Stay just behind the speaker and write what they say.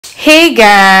Hey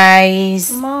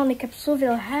guys, Man, ik heb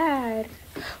zoveel haar.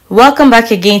 welcome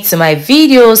back again to my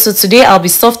video. So today I'll be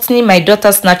softening my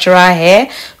daughter's natural hair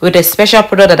with a special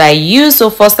product that I use. So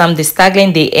first I'm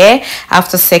detangling the hair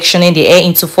after sectioning the hair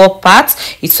into 4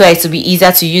 parts. It's so it will be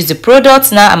easier to use the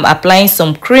product. Now I'm applying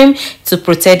some cream to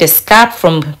protect the scalp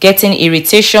from getting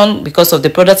irritation because of the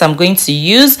product I'm going to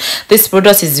use. This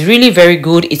product is really very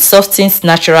good. It softens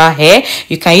natural hair.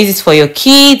 You can use it for your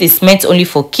kids. It's meant only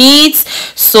for kids.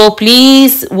 So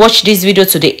please watch this video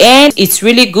to the end. It's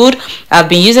really good. I've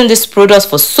been using this product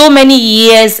for so many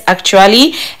years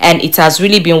actually, and it has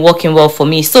really been working well for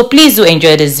me. So please do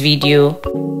enjoy this video.